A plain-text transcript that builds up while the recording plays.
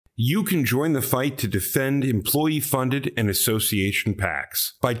You can join the fight to defend employee-funded and association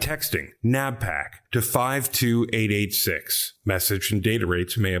PACs by texting NABPAC to 52886. Message and data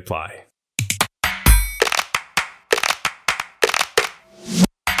rates may apply.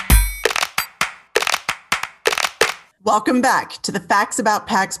 Welcome back to the Facts About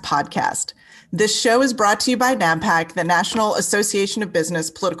PACs podcast. This show is brought to you by NABPAC, the National Association of Business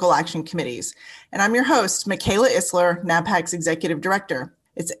Political Action Committees. And I'm your host, Michaela Isler, NABPAC's Executive Director.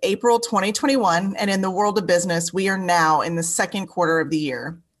 It's April 2021, and in the world of business, we are now in the second quarter of the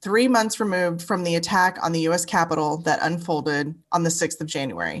year, 3 months removed from the attack on the U.S. Capitol that unfolded on the 6th of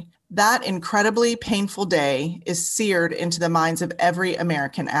January. That incredibly painful day is seared into the minds of every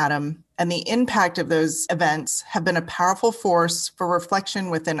American, Adam, and the impact of those events have been a powerful force for reflection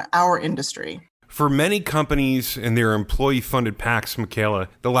within our industry. For many companies and their employee-funded PACs, Michaela,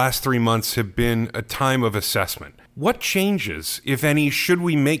 the last 3 months have been a time of assessment. What changes, if any, should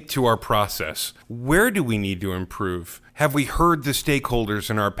we make to our process? Where do we need to improve? Have we heard the stakeholders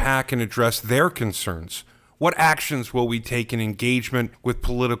in our PAC and addressed their concerns? What actions will we take in engagement with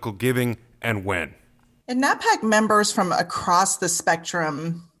political giving and when? And NABPAC members from across the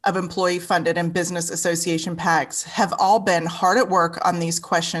spectrum of employee-funded and business association PACs have all been hard at work on these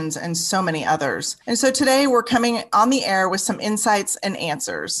questions and so many others. And so today we're coming on the air with some insights and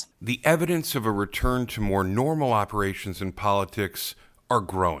answers. The evidence of a return to more normal operations in politics are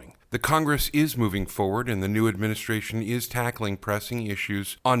growing. The Congress is moving forward and the new administration is tackling pressing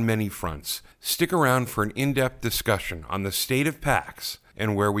issues on many fronts. Stick around for an in-depth discussion on the state of PACs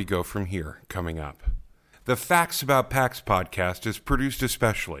and where we go from here coming up. The Facts About PACs podcast is produced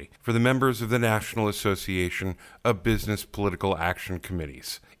especially for the members of the National Association of Business Political Action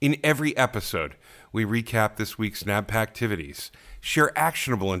Committees. In every episode, we recap this week's NABPAC activities, share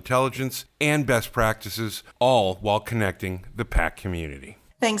actionable intelligence and best practices, all while connecting the PAC community.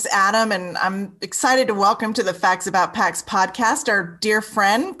 Thanks, Adam. And I'm excited to welcome to the Facts About PACs podcast our dear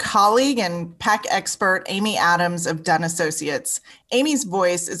friend, colleague, and PAC expert, Amy Adams of Dunn Associates. Amy's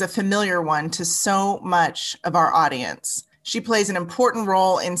voice is a familiar one to so much of our audience. She plays an important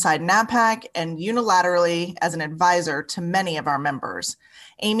role inside NABPAC and unilaterally as an advisor to many of our members.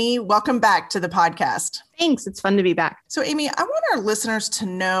 Amy, welcome back to the podcast. Thanks. It's fun to be back. So, Amy, I want our listeners to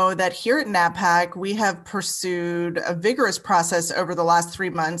know that here at NABPAC, we have pursued a vigorous process over the last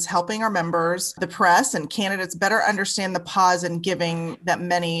 3 months, helping our members, the press, and candidates better understand the pause in giving that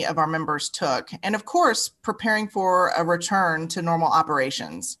many of our members took. And of course, preparing for a return to normal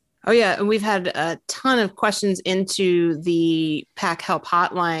operations. Oh, yeah. And we've had a ton of questions into the PAC Help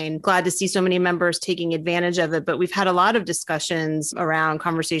Hotline. Glad to see so many members taking advantage of it. But we've had a lot of discussions around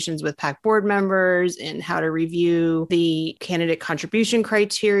conversations with PAC board members and how to review the candidate contribution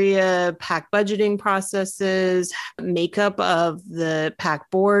criteria, PAC budgeting processes, makeup of the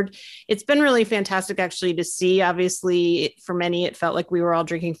PAC board. It's been really fantastic, actually, to see. Obviously, for many, it felt like we were all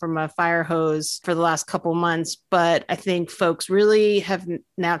drinking from a fire hose for the last couple months. But I think folks really have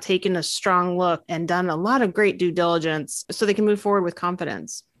now taken a strong look and done a lot of great due diligence so they can move forward with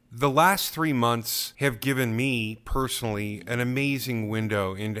confidence. The last 3 months have given me personally an amazing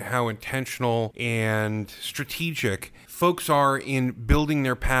window into how intentional and strategic folks are in building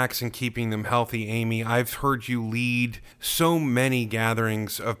their PACs and keeping them healthy. Amy, I've heard you lead so many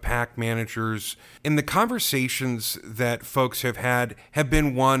gatherings of PAC managers, and the conversations that folks have had have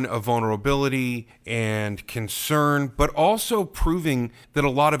been one of vulnerability and concern, but also proving that a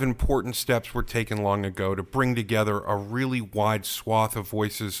lot of important steps were taken long ago to bring together a really wide swath of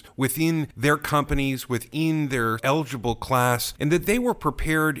voices within their companies, within their eligible class, and that they were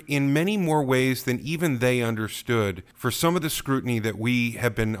prepared in many more ways than even they understood for some of the scrutiny that we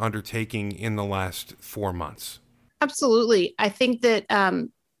have been undertaking in the last 4 months. Absolutely. I think that, and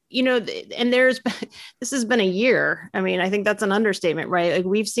this has been a year. I mean, I think that's an understatement, right? Like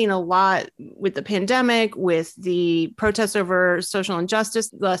we've seen a lot with the pandemic, with the protests over social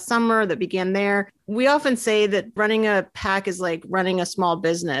injustice last summer that began there. We often say that running a PAC is like running a small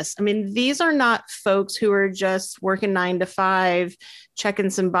business. I mean, these are not folks who are just working 9 to 5, checking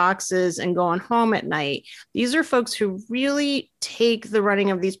some boxes and going home at night. These are folks who really take the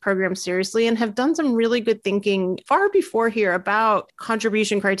running of these programs seriously and have done some really good thinking far before here about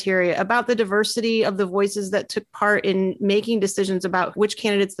contribution criteria, about the diversity of the voices that took part in making decisions about which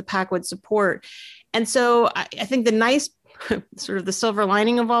candidates the PAC would support. And so I think the nice sort of the silver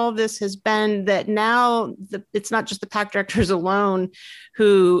lining of all of this has been that now it's not just the PAC directors alone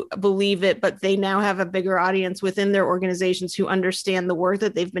who believe it, but they now have a bigger audience within their organizations who understand the work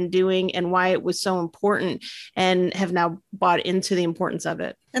that they've been doing and why it was so important and have now bought into the importance of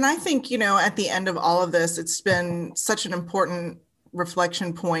it. And I think, at the end of all of this, it's been such an important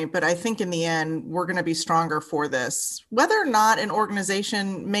reflection point, but I think in the end, we're going to be stronger for this. Whether or not an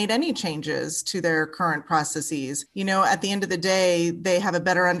organization made any changes to their current processes, at the end of the day, they have a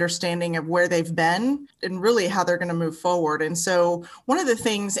better understanding of where they've been and really how they're going to move forward. And so one of the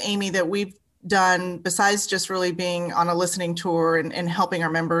things, Amy, that we've done besides just really being on a listening tour and helping our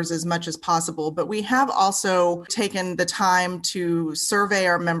members as much as possible, but we have also taken the time to survey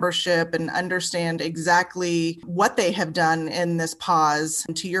our membership and understand exactly what they have done in this pause.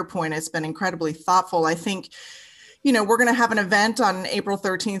 And to your point, it's been incredibly thoughtful. I think we're going to have an event on April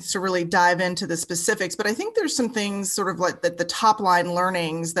 13th to really dive into the specifics, but I think there's some things sort of like the top line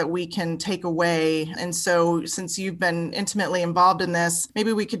learnings that we can take away. And so since you've been intimately involved in this,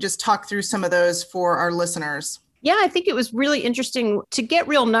 maybe we could just talk through some of those for our listeners. Yeah, I think it was really interesting to get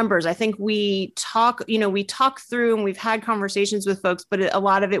real numbers. I think we talk through and we've had conversations with folks, but a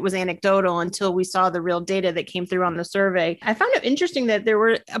lot of it was anecdotal until we saw the real data that came through on the survey. I found it interesting that it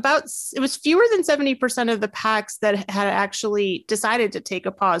was fewer than 70% of the PACs that had actually decided to take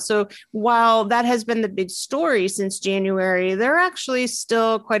a pause. So while that has been the big story since January, there are actually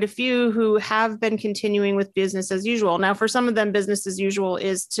still quite a few who have been continuing with business as usual. Now, for some of them, business as usual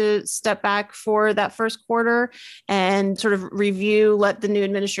is to step back for that first quarter and sort of review, let the new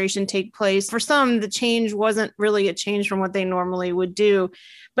administration take place. For some, the change wasn't really a change from what they normally would do.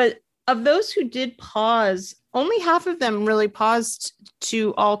 But of those who did pause, only half of them really paused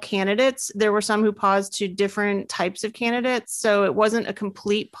to all candidates. There were some who paused to different types of candidates. So it wasn't a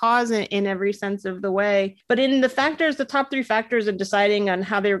complete pause in every sense of the way. But in the top 3 factors of deciding on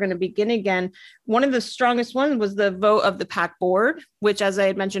how they were going to begin again, one of the strongest ones was the vote of the PAC board, which, as I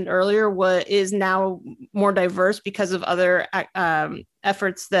had mentioned earlier, is now more diverse because of other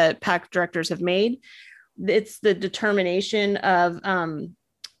efforts that PAC directors have made. It's the determination of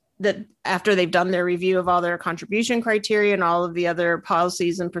that after they've done their review of all their contribution criteria and all of the other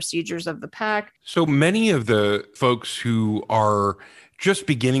policies and procedures of the PAC. So many of the folks who are just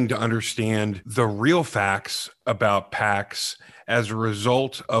beginning to understand the real facts about PACs as a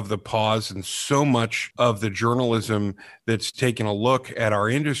result of the pause and so much of the journalism that's taken a look at our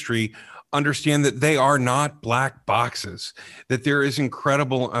industry understand that they are not black boxes, that there is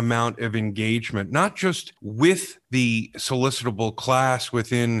incredible amount of engagement, not just with the solicitable class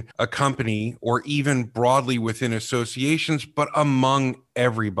within a company or even broadly within associations, but among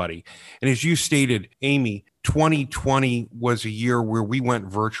everybody. And as you stated, Amy, 2020 was a year where we went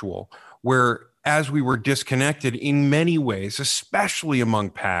virtual, where as we were disconnected in many ways, especially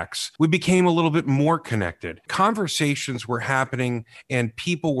among PACs, we became a little bit more connected. Conversations were happening and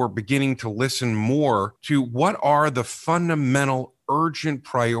people were beginning to listen more to what are the fundamental urgent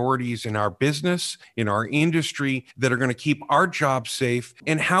priorities in our business, in our industry that are going to keep our jobs safe,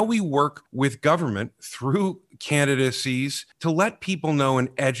 and how we work with government through candidacies to let people know and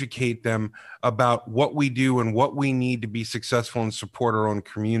educate them about what we do and what we need to be successful and support our own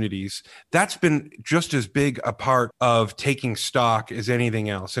communities. That's been just as big a part of taking stock as anything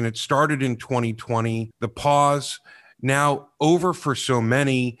else. And it started in 2020. The pause, now over for so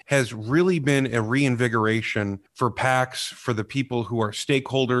many, has really been a reinvigoration for PACs, for the people who are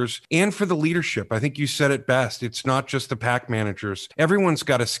stakeholders, and for the leadership. I think you said it best. It's not just the PAC managers. Everyone's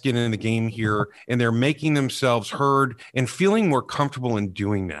got a skin in the game here, and they're making themselves heard and feeling more comfortable in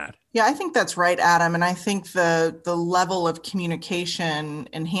doing that. Yeah, I think that's right, Adam. And I think the level of communication,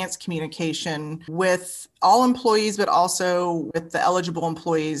 enhanced communication with all employees, but also with the eligible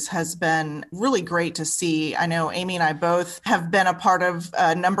employees has been really great to see. I know Amy and I both have been a part of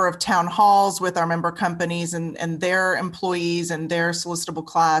a number of town halls with our member companies and their employees and their solicitable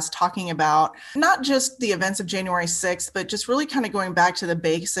class, talking about not just the events of January 6th, but just really kind of going back to the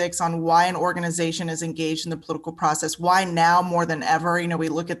basics on why an organization is engaged in the political process, why now more than ever. We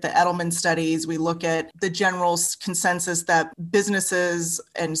look at the Edelman studies, we look at the general consensus that businesses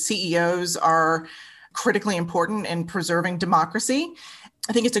and CEOs are critically important in preserving democracy.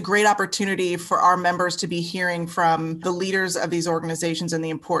 I think it's a great opportunity for our members to be hearing from the leaders of these organizations and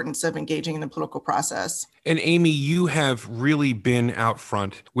the importance of engaging in the political process. And Amy, you have really been out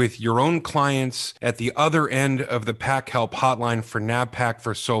front with your own clients at the other end of the PAC Help hotline for NABPAC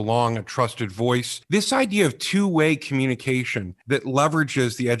for so long, a trusted voice. This idea of two-way communication that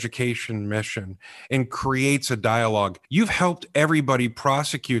leverages the education mission and creates a dialogue. You've helped everybody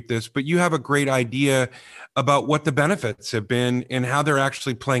prosecute this, but you have a great idea about what the benefits have been and how they're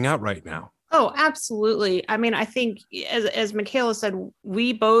actually playing out right now. Oh, absolutely. I mean, I think as Michaela said,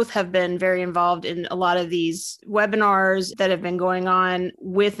 we both have been very involved in a lot of these webinars that have been going on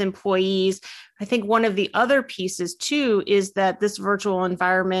with employees. I think one of the other pieces too is that this virtual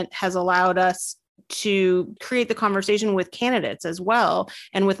environment has allowed us to create the conversation with candidates as well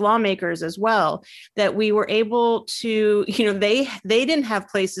and with lawmakers as well, that we were able to, they didn't have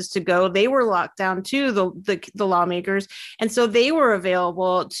places to go. They were locked down too, the lawmakers. And so they were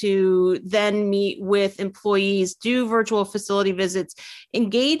available to then meet with employees, do virtual facility visits,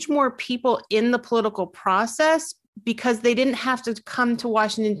 engage more people in the political process, because they didn't have to come to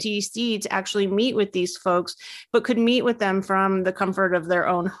Washington, D.C. to actually meet with these folks, but could meet with them from the comfort of their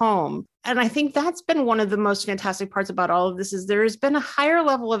own home. And I think that's been one of the most fantastic parts about all of this, is there has been a higher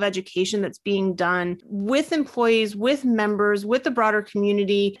level of education that's being done with employees, with members, with the broader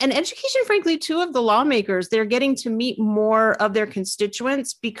community, and education, frankly, too, of the lawmakers. They're getting to meet more of their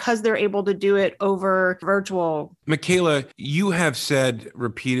constituents because they're able to do it over virtual. Michaela, you have said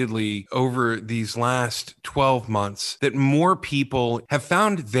repeatedly over these last 12 months that more people have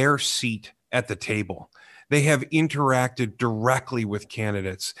found their seat at the table. They have interacted directly with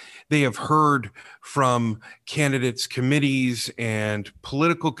candidates. They have heard from candidates' committees and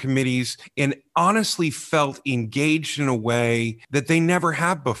political committees and honestly felt engaged in a way that they never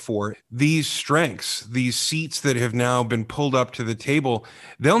have before. These strengths, these seats that have now been pulled up to the table,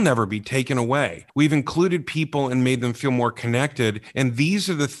 they'll never be taken away. We've included people and made them feel more connected. And these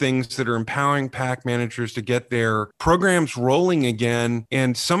are the things that are empowering PAC managers to get their programs rolling again.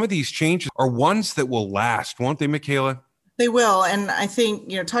 And some of these changes are ones that will last, won't they, Michaela? They will. And I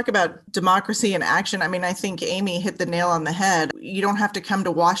think, talk about democracy in action. I mean, I think Amy hit the nail on the head. You don't have to come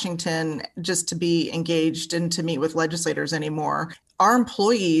to Washington just to be engaged and to meet with legislators anymore. Our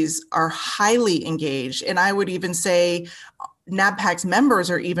employees are highly engaged. And I would even say NABPAC's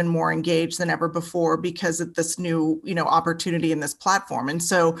members are even more engaged than ever before because of this new, opportunity in this platform. And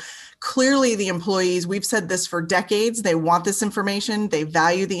so clearly the employees, we've said this for decades, they want this information. They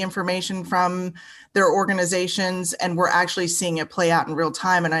value the information from their organizations, and we're actually seeing it play out in real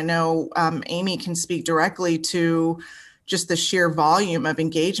time. And I know Amy can speak directly to just the sheer volume of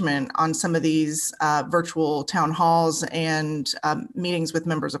engagement on some of these virtual town halls and meetings with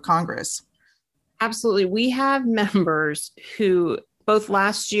members of Congress. Absolutely. We have members who both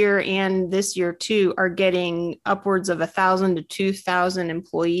last year and this year too are getting upwards of 1,000 to 2,000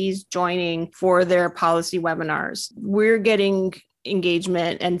 employees joining for their policy webinars. We're getting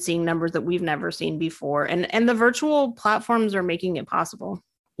engagement and seeing numbers that we've never seen before. And the virtual platforms are making it possible.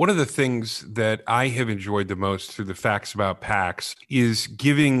 One of the things that I have enjoyed the most through the Facts About PACs is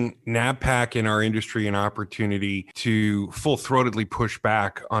giving NABPAC and our industry an opportunity to full-throatedly push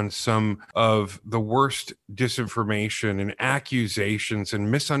back on some of the worst disinformation and accusations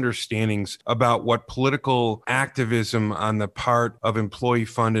and misunderstandings about what political activism on the part of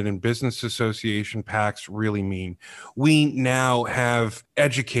employee-funded and business association PACs really mean. We now have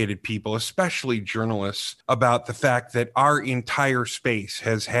educated people, especially journalists, about the fact that our entire space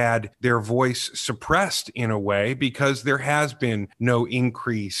has had their voice suppressed in a way because there has been no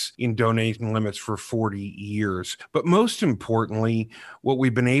increase in donation limits for 40 years. But most importantly, what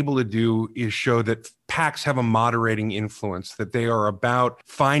we've been able to do is show that PACs have a moderating influence, that they are about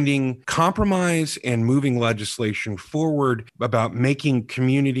finding compromise and moving legislation forward, about making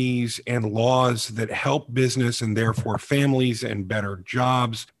communities and laws that help business and therefore families and better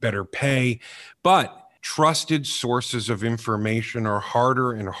jobs, better pay. But trusted sources of information are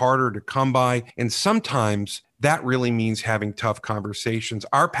harder and harder to come by. And sometimes that really means having tough conversations.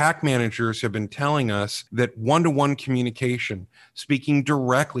 Our PAC managers have been telling us that one-to-one communication, speaking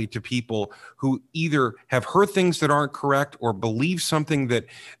directly to people who either have heard things that aren't correct or believe something that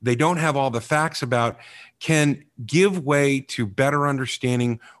they don't have all the facts about, can give way to better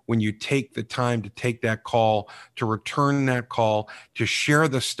understanding when you take the time to take that call, to return that call, to share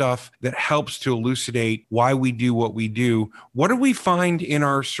the stuff that helps to elucidate why we do what we do. What did we find in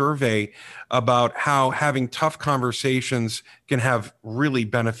our survey about how having tough conversations can have really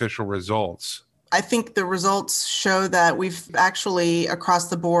beneficial results? I think the results show that we've actually, across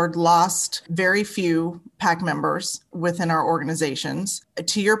the board, lost very few PAC members within our organizations.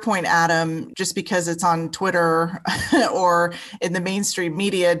 To your point, Adam, just because it's on Twitter or in the mainstream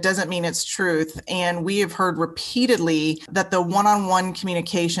media doesn't mean it's truth. And we have heard repeatedly that the one-on-one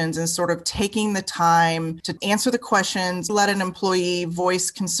communications and sort of taking the time to answer the questions, let an employee voice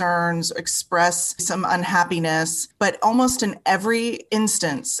concerns, express some unhappiness, but almost in every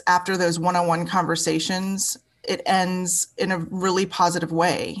instance after those one-on-one conversations, it ends in a really positive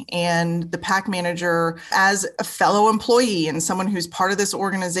way. And the PAC manager, as a fellow employee and someone who's part of this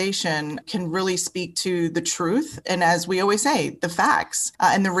organization, can really speak to the truth. And as we always say, the facts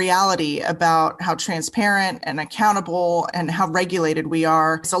and the reality about how transparent and accountable and how regulated we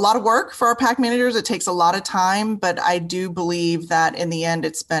are. It's a lot of work for our PAC managers. It takes a lot of time, but I do believe that in the end,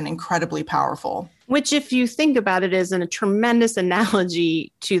 it's been incredibly powerful. Which, if you think about it, is a tremendous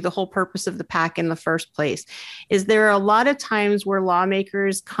analogy to the whole purpose of the PAC in the first place. Is there are a lot of times where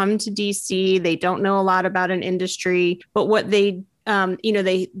lawmakers come to DC, they don't know a lot about an industry, but what they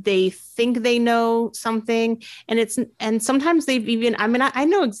they think they know something, and sometimes they've even, I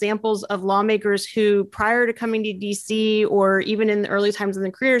know examples of lawmakers who prior to coming to DC or even in the early times of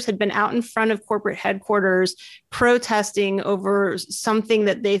their careers had been out in front of corporate headquarters protesting over something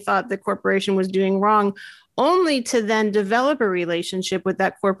that they thought the corporation was doing wrong, only to then develop a relationship with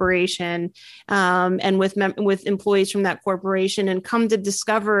that corporation and with employees from that corporation, and come to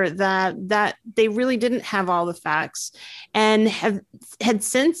discover that they really didn't have all the facts, and had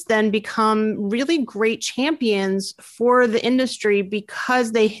since then become really great champions for the industry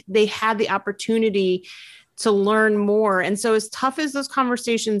because they had the opportunity to learn more. And so, as tough as those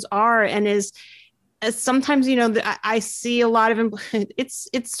conversations are, and as sometimes, I see a lot of,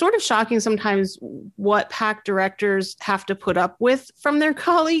 it's sort of shocking sometimes what PAC directors have to put up with from their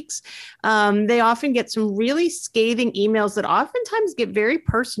colleagues. They often get some really scathing emails that oftentimes get very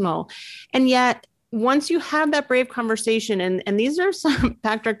personal. And yet, once you have that brave conversation, and these are some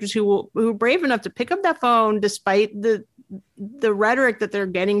PAC directors who are brave enough to pick up that phone despite the rhetoric that they're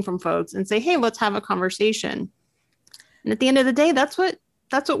getting from folks and say, hey, let's have a conversation. And at the end of the day, that's what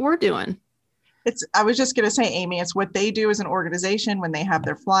we're doing. I was just going to say, Amy, it's what they do as an organization when they have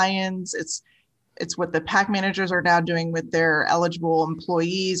their fly-ins. It's what the PAC managers are now doing with their eligible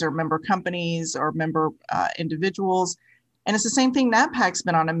employees or member companies or member individuals. And it's the same thing NABPAC's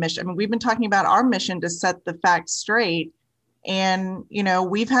been on a mission. I mean, we've been talking about our mission to set the facts straight. And,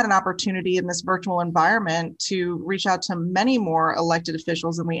 we've had an opportunity in this virtual environment to reach out to many more elected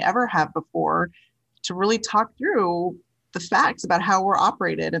officials than we ever have before to really talk through the facts about how we're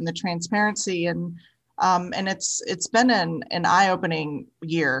operated and the transparency. And it's been an eye-opening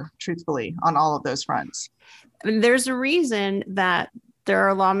year, truthfully, on all of those fronts. There's a reason that there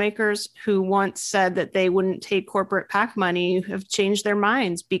are lawmakers who once said that they wouldn't take corporate PAC money who have changed their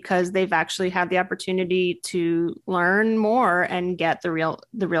minds because they've actually had the opportunity to learn more and get the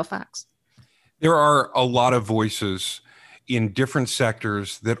real facts. There are a lot of voices in different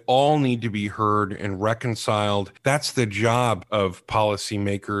sectors that all need to be heard and reconciled. That's the job of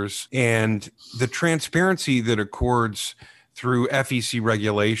policymakers. And the transparency that accords through FEC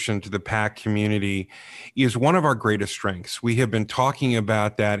regulation to the PAC community is one of our greatest strengths. We have been talking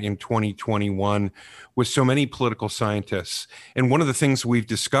about that in 2021 with so many political scientists. And one of the things we've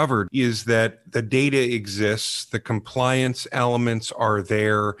discovered is that the data exists, the compliance elements are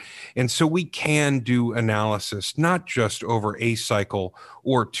there. And so we can do analysis, not just over a cycle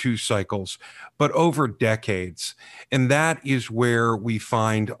or 2 cycles, but over decades. And that is where we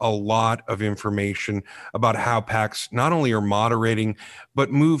find a lot of information about how PACs not only are moderating,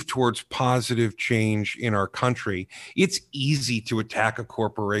 but move towards positive change in our country. It's easy to attack a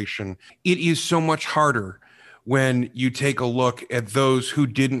corporation. It is so much harder when you take a look at those who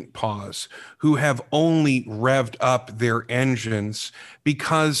didn't pause, who have only revved up their engines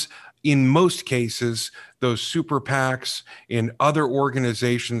because in most cases, those super PACs and other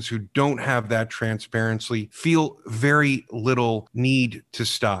organizations who don't have that transparency feel very little need to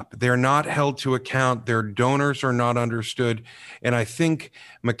stop. They're not held to account. Their donors are not understood. And I think,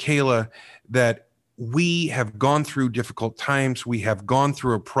 Michaela, that we have gone through difficult times. We have gone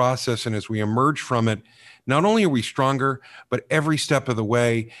through a process. And as we emerge from it, not only are we stronger, but every step of the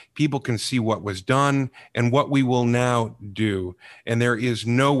way, people can see what was done and what we will now do. And there is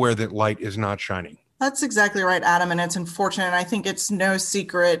nowhere that light is not shining. That's exactly right, Adam. And it's unfortunate. I think it's no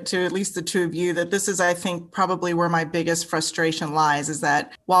secret to at least the two of you that this is, I think, probably where my biggest frustration lies, is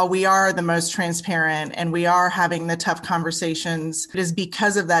that while we are the most transparent and we are having the tough conversations, it is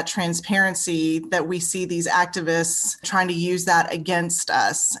because of that transparency that we see these activists trying to use that against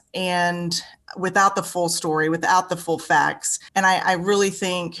us. And without the full story, without the full facts. And I really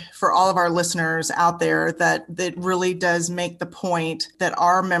think for all of our listeners out there that really does make the point that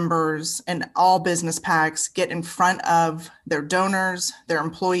our members and all business PACs get in front of their donors, their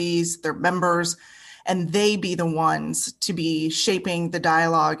employees, their members, and they be the ones to be shaping the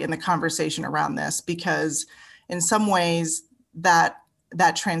dialogue and the conversation around this, because in some ways that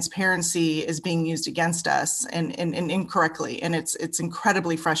transparency is being used against us and incorrectly. And it's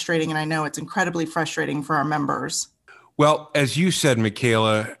incredibly frustrating. And I know it's incredibly frustrating for our members. Well, as you said,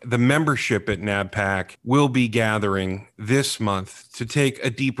 Michaela, the membership at NABPAC will be gathering this month to take a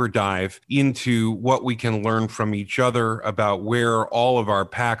deeper dive into what we can learn from each other about where all of our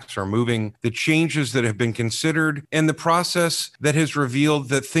PACs are moving, the changes that have been considered, and the process that has revealed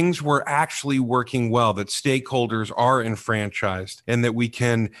that things were actually working well, that stakeholders are enfranchised, and that we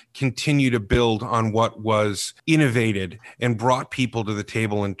can continue to build on what was innovated and brought people to the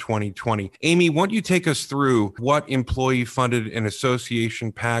table in 2020. Amy, why don't you take us through what employee-funded and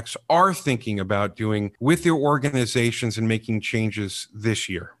association PACs are thinking about doing with their organizations and making changes this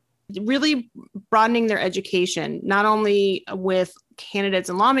year? Really broadening their education, not only with candidates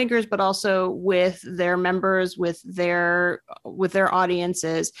and lawmakers, but also with their members, with their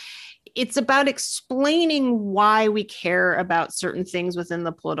audiences. It's about explaining why we care about certain things within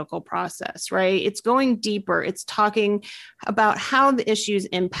the political process, right? It's going deeper. It's talking about how the issues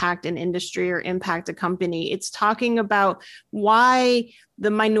impact an industry or impact a company. It's talking about why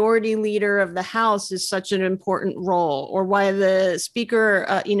the minority leader of the House is such an important role, or why the speaker,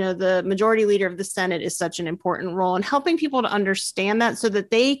 the majority leader of the Senate is such an important role, and helping people to understand that so that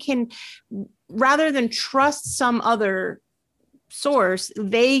they can, rather than trust some other source,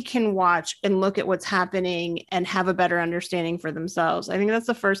 they can watch and look at what's happening and have a better understanding for themselves. I think that's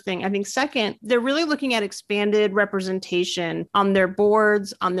the first thing. I think second, they're really looking at expanded representation on their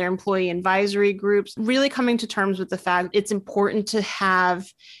boards, on their employee advisory groups, really coming to terms with the fact it's important to have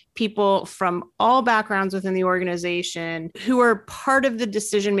people from all backgrounds within the organization who are part of the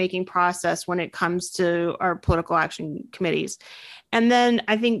decision-making process when it comes to our political action committees. And then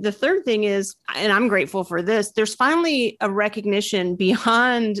I think the third thing is, and I'm grateful for this, there's finally a recognition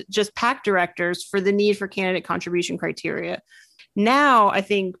beyond just PAC directors for the need for candidate contribution criteria. Now, I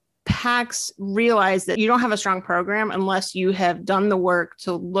think PACs realize that you don't have a strong program unless you have done the work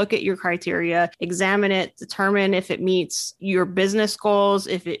to look at your criteria, examine it, determine if it meets your business goals,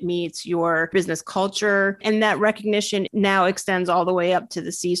 if it meets your business culture. And that recognition now extends all the way up to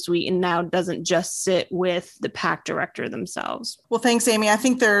the C-suite and now doesn't just sit with the PAC director themselves. Well, thanks, Amy. I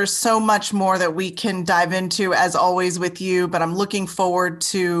think there's so much more that we can dive into, as always, with you, but I'm looking forward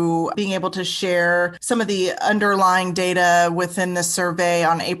to being able to share some of the underlying data within the survey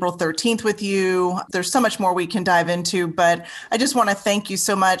on April 13th with you. There's so much more we can dive into, but I just want to thank you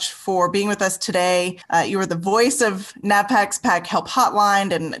so much for being with us today. You are the voice of NABPAC's PAC Help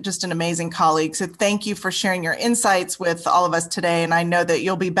Hotline and just an amazing colleague. So thank you for sharing your insights with all of us today. And I know that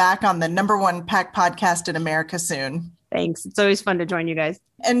you'll be back on the #1 PAC podcast in America soon. Thanks. It's always fun to join you guys.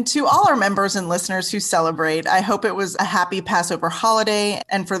 And to all our members and listeners who celebrate, I hope it was a happy Passover holiday.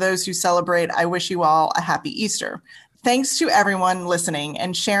 And for those who celebrate, I wish you all a happy Easter. Thanks to everyone listening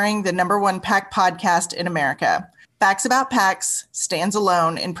and sharing the #1 PAC podcast in America. Facts About PACs stands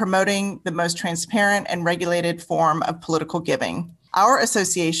alone in promoting the most transparent and regulated form of political giving. Our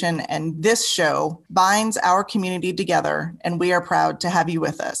association and this show binds our community together, and we are proud to have you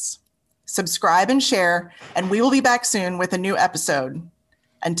with us. Subscribe and share, and we will be back soon with a new episode.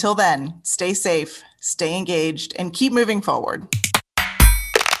 Until then, stay safe, stay engaged, and keep moving forward.